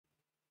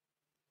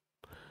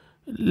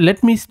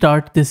Let me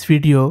start this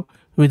video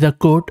with a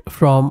quote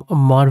from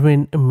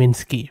Marvin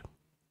Minsky.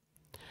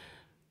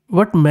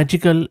 What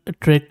magical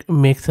trick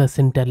makes us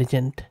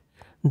intelligent?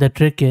 The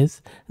trick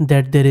is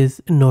that there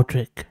is no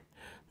trick.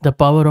 The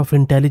power of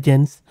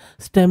intelligence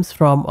stems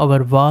from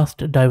our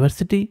vast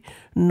diversity,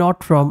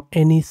 not from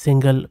any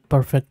single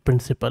perfect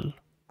principle.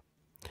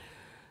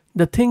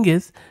 The thing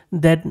is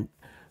that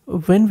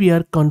when we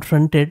are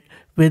confronted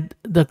with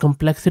the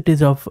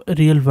complexities of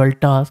real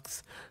world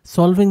tasks,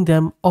 solving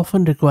them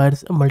often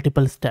requires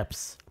multiple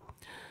steps.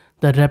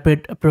 The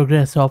rapid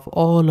progress of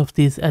all of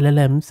these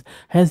LLMs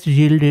has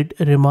yielded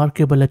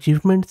remarkable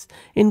achievements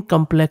in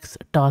complex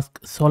task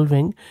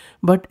solving,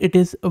 but it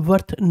is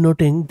worth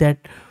noting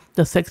that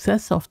the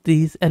success of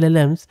these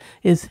LLMs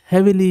is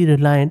heavily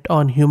reliant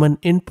on human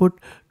input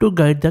to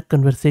guide the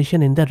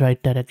conversation in the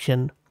right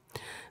direction.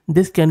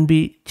 This can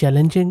be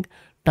challenging,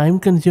 time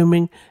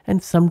consuming,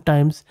 and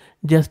sometimes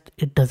just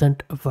it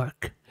doesn't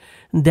work.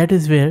 That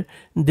is where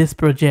this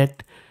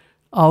project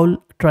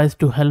OWL tries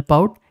to help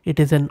out. It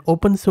is an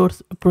open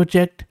source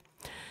project.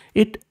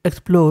 It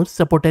explores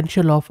the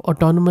potential of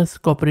autonomous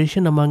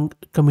cooperation among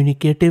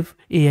communicative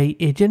AI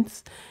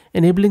agents,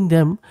 enabling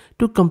them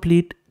to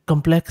complete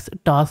complex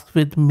tasks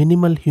with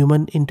minimal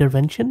human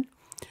intervention.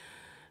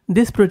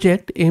 This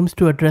project aims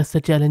to address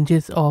the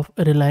challenges of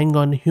relying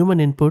on human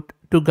input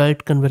to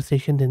guide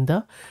conversations in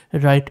the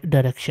right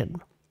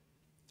direction.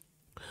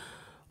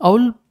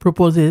 OWL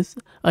proposes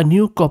a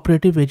new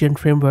cooperative agent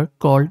framework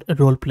called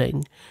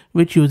role-playing,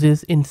 which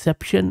uses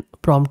inception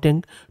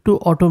prompting to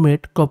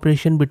automate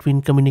cooperation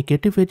between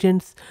communicative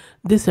agents.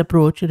 This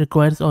approach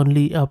requires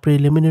only a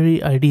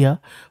preliminary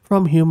idea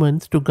from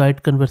humans to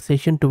guide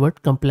conversation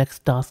toward complex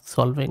task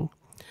solving.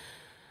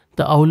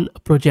 The OWL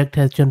project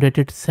has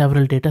generated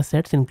several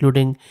datasets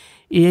including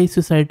AI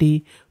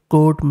Society,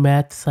 Code,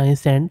 Math,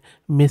 Science, and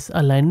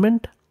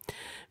Misalignment,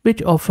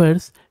 which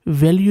offers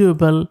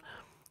valuable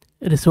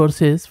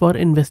resources for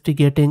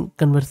investigating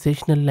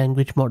conversational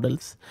language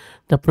models.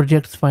 The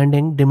project's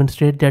findings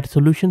demonstrate that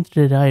solutions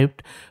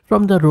derived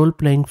from the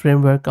role-playing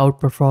framework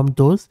outperform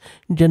those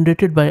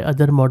generated by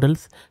other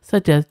models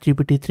such as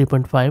GPT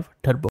 3.5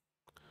 Turbo.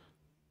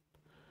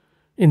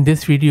 In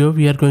this video,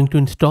 we are going to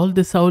install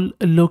this OWL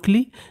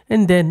locally,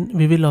 and then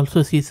we will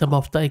also see some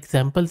of the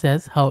examples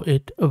as how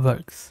it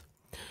works.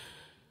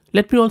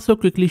 Let me also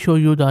quickly show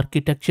you the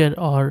architecture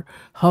or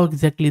how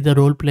exactly the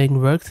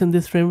role-playing works in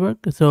this framework.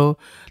 So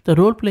the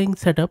role-playing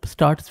setup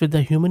starts with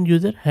the human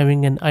user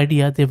having an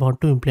idea they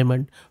want to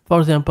implement. For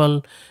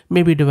example,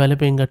 maybe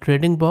developing a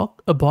trading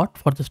bot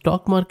for the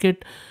stock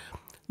market.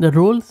 The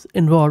roles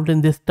involved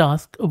in this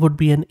task would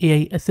be an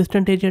AI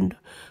assistant agent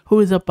who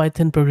is a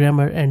Python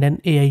programmer and an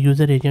AI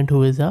user agent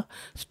who is a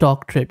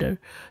stock trader.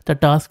 The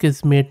task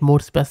is made more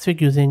specific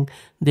using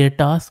their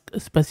task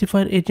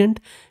specifier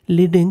agent,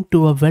 leading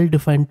to a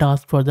well-defined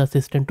task for the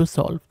assistant to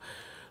solve.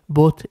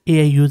 Both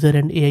AI user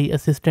and AI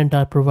assistant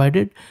are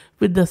provided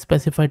with the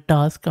specified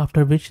task,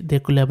 after which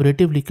they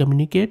collaboratively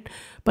communicate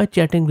by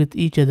chatting with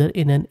each other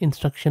in an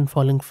instruction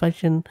following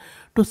fashion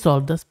to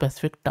solve the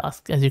specific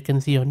task, as you can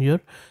see on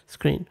your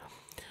screen.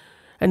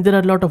 And there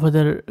are a lot of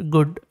other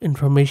good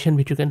information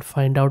which you can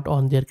find out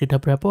on their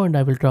GitHub repo, and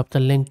I will drop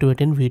the link to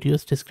it in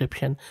video's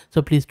description.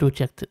 So please do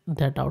check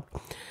that out.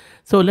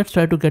 So let's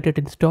try to get it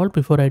installed.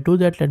 Before I do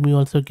that, let me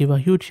also give a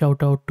huge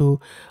shout out to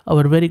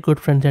our very good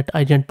friends at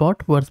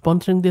AgentBot who are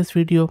sponsoring this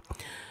video.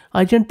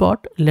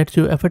 AgentBot lets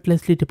you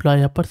effortlessly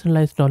deploy a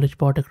personalized knowledge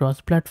bot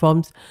across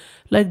platforms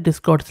like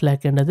Discord,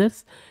 Slack, and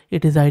others.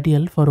 It is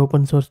ideal for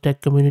open source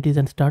tech communities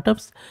and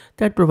startups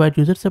that provide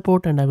user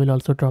support, and I will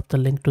also drop the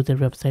link to their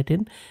website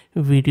in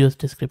video's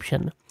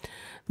description.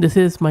 This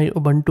is my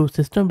Ubuntu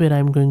system where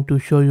I'm going to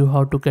show you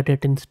how to get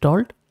it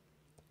installed.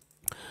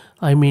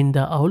 I mean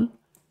the OWL.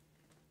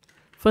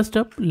 First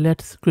up,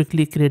 let's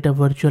quickly create a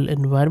virtual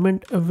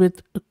environment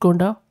with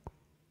Conda.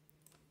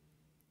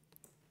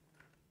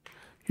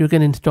 You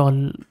can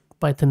install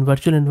Python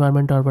virtual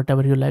environment or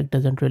whatever you like,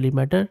 doesn't really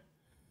matter.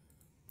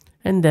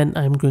 And then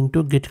I'm going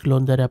to git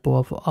clone the repo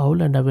of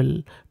OWL, and I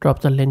will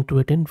drop the link to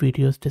it in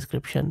video's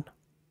description.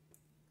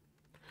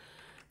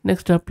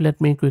 Next up,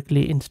 let me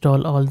quickly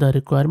install all the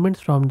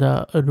requirements from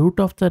the root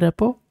of the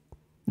repo.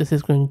 This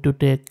is going to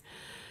take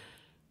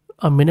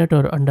a minute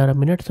or under a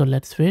minute, so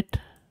let's wait.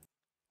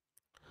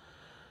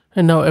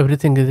 And now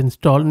everything is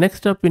installed.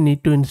 Next up, we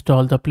need to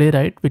install the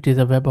Playwright, which is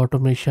a web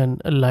automation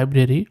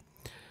library.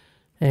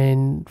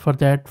 And for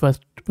that,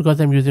 first, because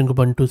I'm using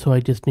Ubuntu, so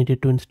I just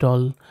needed to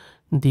install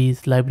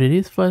these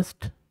libraries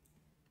first,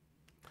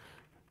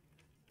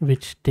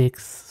 which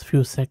takes a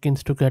few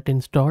seconds to get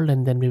installed,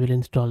 and then we will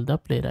install the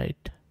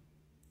Playwright.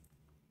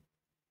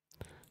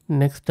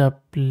 Next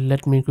up,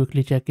 let me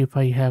quickly check if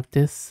I have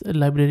this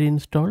library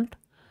installed.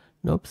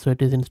 Nope, so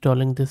it is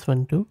installing this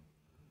one too.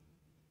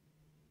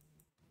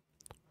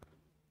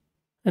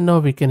 And now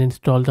we can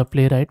install the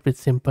Playwright with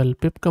simple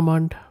pip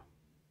command,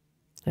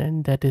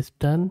 and that is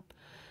done.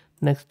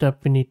 Next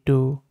up, we need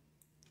to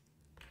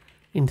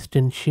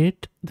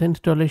instantiate the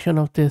installation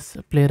of this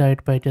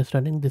playwright by just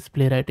running this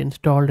playwright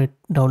installed. It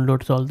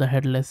downloads all the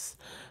headless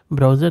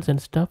browsers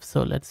and stuff,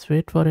 so let's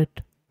wait for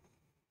it.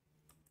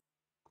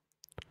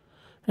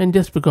 And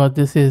just because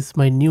this is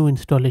my new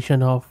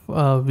installation of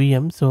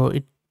VM, so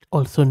it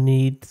also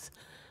needs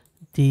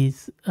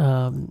these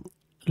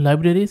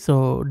libraries,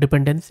 so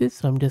dependencies.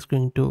 So I'm just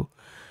going to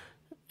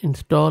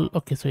install.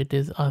 Okay, so it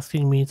is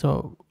asking me,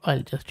 so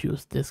I'll just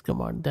use this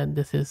command. Then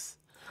this is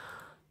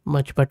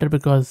much better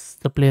because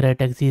the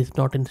playwright exe is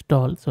not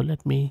installed. So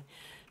let me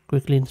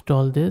quickly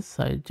install this.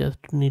 I just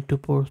need to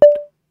post,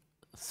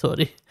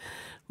 sorry,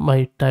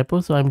 my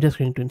typo. So I'm just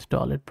going to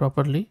install it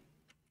properly.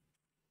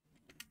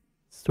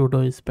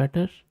 Sudo is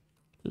better.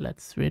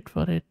 Let's wait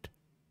for it.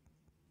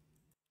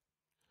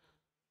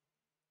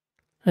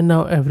 And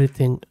now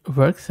everything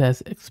works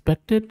as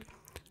expected.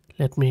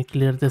 Let me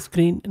clear the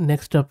screen.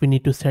 Next up, we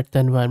need to set the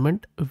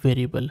environment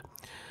variable.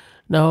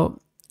 Now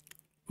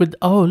with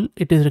OWL,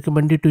 it is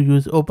recommended to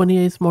use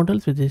OpenAI's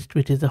models, which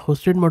is a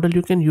hosted model.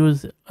 You can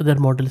use other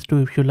models too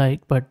if you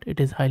like, but it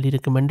is highly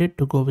recommended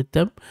to go with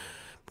them,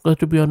 because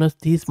to be honest,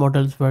 these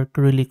models work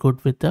really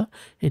good with the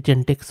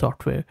agentic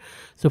software.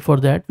 So for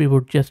that, we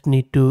would just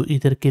need to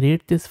either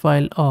create this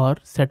file or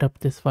set up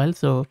this file.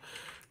 So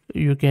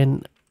you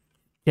can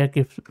check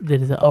if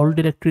there is a OWL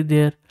directory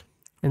there,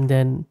 and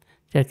then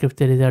check if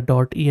there is a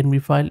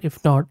 .env file.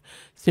 If not,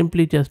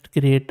 simply just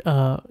create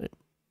a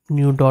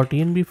new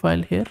 .env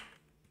file here,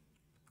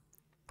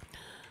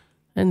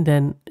 and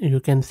then you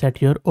can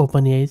set your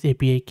OpenAI's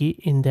API key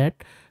in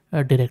that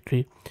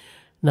directory.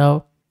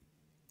 Now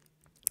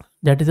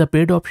that is a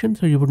paid option,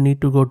 so you would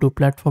need to go to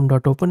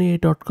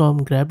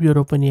platform.openai.com, grab your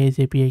OpenAI's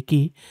API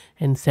key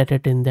and set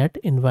it in that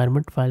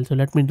environment file. So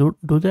let me do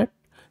that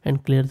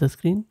and clear the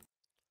screen.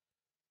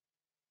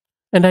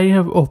 And I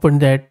have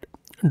opened that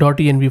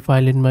 .env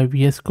file in my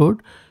VS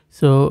Code.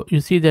 So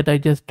you see that I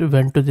just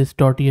went to this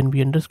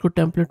 .env underscore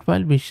template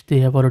file, which they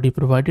have already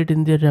provided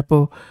in their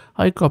repo.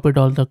 I copied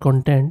all the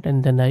content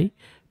and then I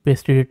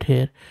pasted it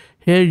here.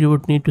 Here you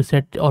would need to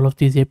set all of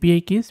these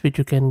API keys, which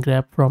you can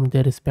grab from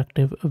their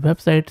respective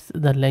websites.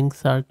 The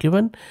links are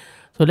given.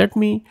 So let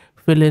me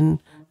fill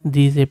in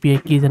these API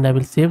keys and I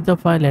will save the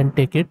file and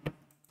take it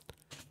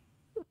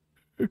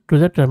to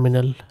the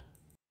terminal.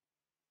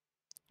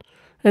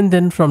 And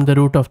then from the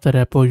root of the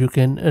repo, you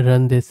can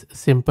run this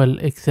simple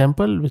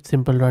example with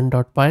simple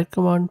run.py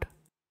command.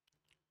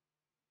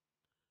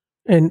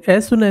 And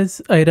as soon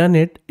as I run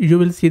it, you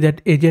will see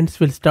that agents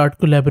will start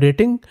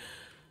collaborating,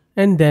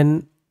 and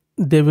then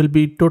they will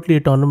be totally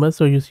autonomous.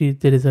 So you see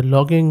there is a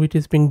logging which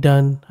is being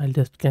done. I'll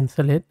just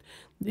cancel it.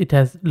 It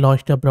has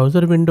launched a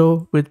browser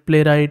window with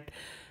Playwright,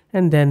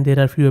 and then there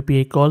are few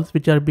API calls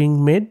which are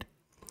being made.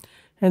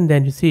 And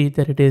then you see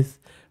that it is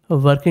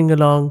working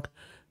along.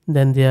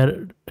 Then they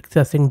are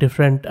accessing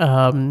different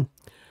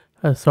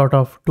sort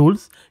of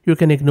tools. You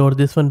can ignore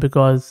this one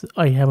because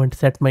I haven't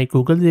set my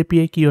Google's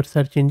API key or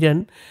search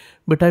engine.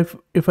 But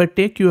if I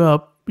take you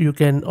up, you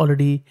can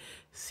already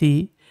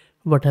see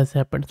what has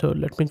happened. So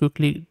let me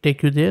quickly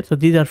take you there. So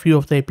these are few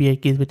of the API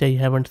keys which I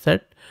haven't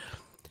set.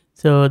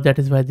 So that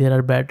is why there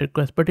are bad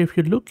requests. But if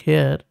you look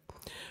here,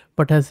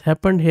 what has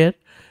happened here,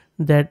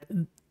 that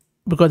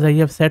because I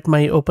have set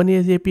my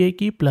OpenAI's API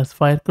key plus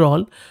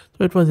Firecrawl,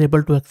 so it was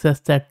able to access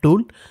that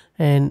tool,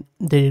 and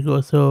there you go.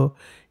 So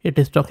it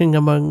is talking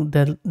among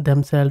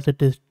themselves.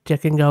 It is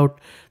checking out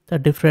the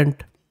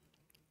different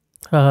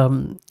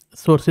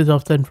sources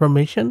of the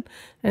information,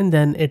 and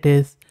then it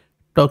is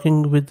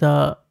talking with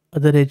the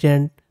other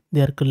agent.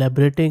 They are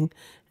collaborating,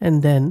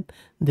 and then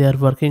they are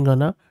working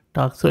on a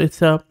task. So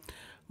it's a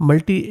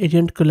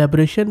multi-agent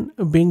collaboration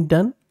being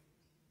done.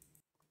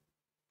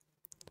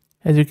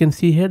 As you can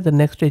see here, the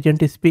next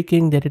agent is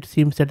speaking that it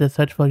seems that a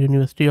search for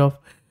University of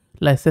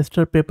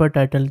Leicester paper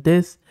titled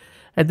this,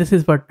 and this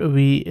is what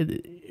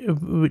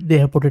they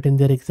have put it in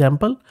their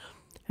example.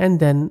 And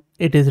then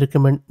it is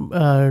doing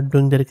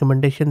the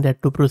recommendation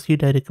that to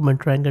proceed, I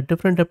recommend trying a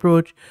different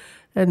approach.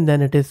 And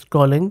then it is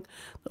calling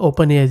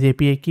OpenAI's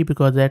API key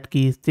because that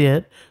key is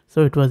there,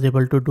 so it was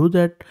able to do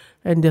that.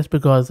 And just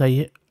because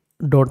I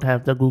don't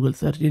have the Google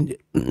search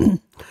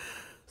engine,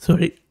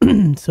 sorry,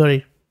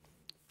 sorry.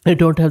 I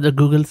don't have the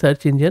Google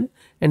search engine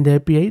and the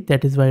API,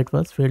 that is why it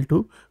was failed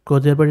to go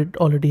there, but it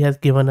already has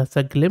given us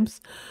a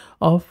glimpse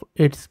of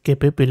its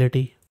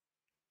capability.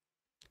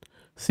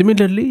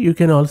 Similarly, you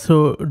can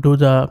also do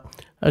the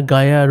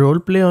Gaia role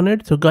play on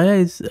it. So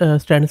Gaia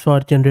stands for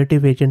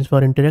Generative Agents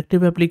for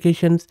Interactive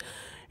Applications.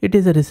 It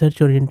is a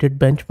research-oriented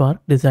benchmark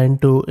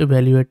designed to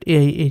evaluate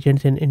AI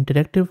agents in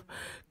interactive,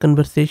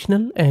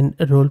 conversational, and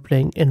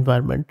role-playing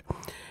environment.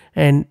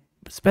 And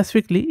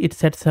specifically, it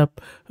sets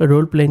up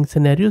role-playing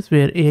scenarios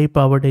where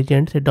AI-powered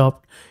agents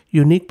adopt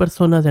unique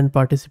personas and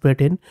participate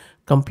in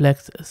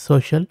complex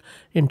social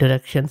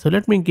interaction. So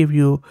let me give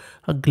you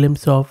a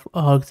glimpse of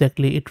how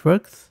exactly it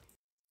works.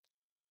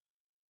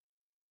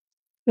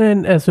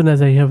 And as soon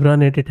as I have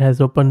run it, it has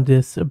opened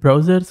this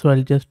browser. So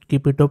I'll just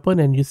keep it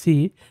open, and you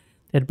see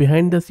that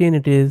behind the scene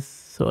it is.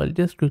 So I'll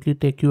just quickly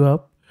take you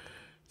up.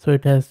 So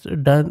it has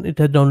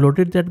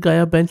downloaded that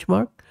Gaia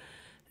benchmark,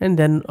 and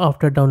then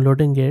after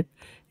downloading it,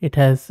 it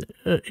is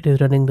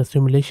running the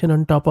simulation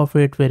on top of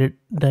it, where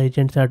the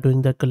agents are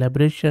doing the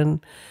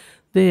collaboration.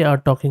 They are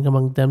talking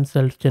among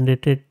themselves,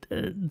 generated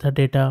the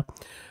data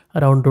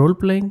around role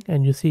playing,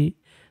 and you see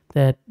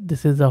that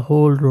this is a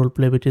whole role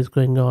play which is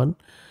going on.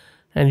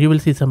 And you will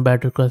see some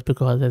bad requests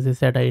because, as I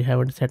said, I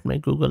haven't set my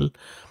Google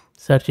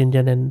search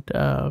engine and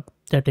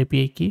that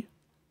API key.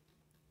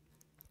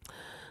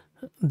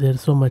 There's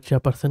so much a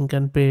person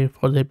can pay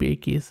for the API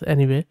keys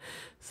anyway.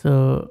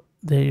 So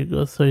there you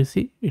go. So you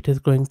see, it is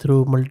going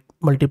through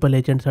multiple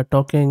agents are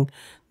talking,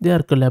 they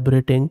are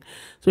collaborating.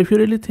 So if you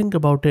really think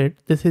about it,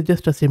 this is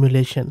just a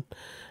simulation.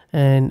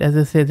 And as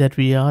I say, that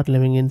we are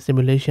living in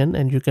simulation,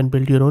 and you can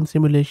build your own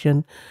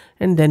simulation,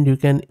 and then you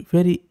can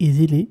very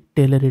easily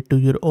tailor it to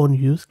your own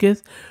use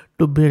case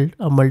to build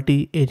a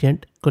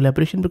multi-agent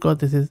collaboration, because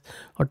this is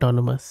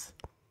autonomous.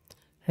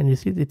 And you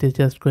see, it is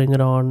just going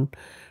around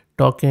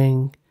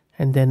talking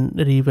and then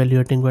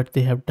reevaluating what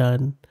they have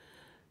done.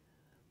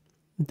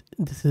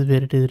 This is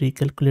where it is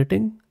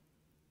recalculating.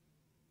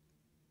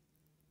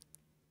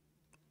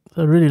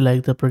 So I really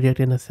like the project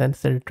in a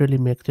sense that it really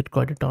makes it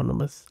quite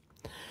autonomous.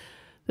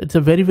 It's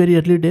a very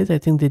early days. I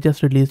think they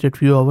just released it a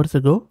few hours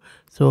ago.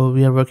 So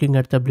we are working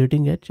at the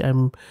bleeding edge.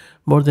 I'm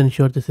more than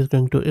sure this is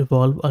going to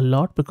evolve a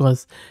lot,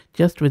 because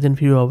just within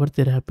few hours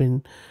there have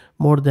been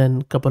more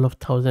than a couple of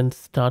thousand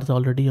stars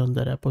already on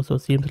the repo. So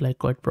seems like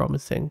quite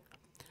promising.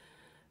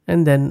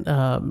 And then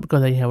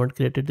because I haven't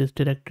created this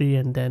directory,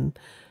 and then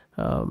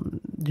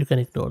you can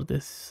ignore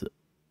this,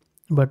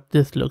 but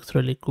this looks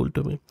really cool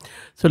to me.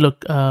 So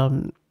look,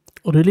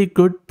 really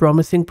good,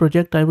 promising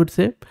project, I would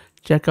say.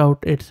 Check out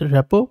its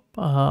repo.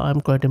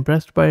 I'm quite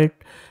impressed by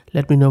it.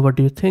 Let me know what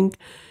do you think.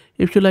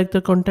 If you like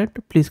the content,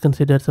 please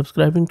consider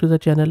subscribing to the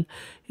channel.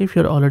 If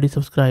you're already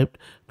subscribed,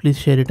 please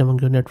share it among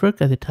your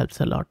network, as it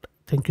helps a lot.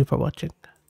 Thank you for watching.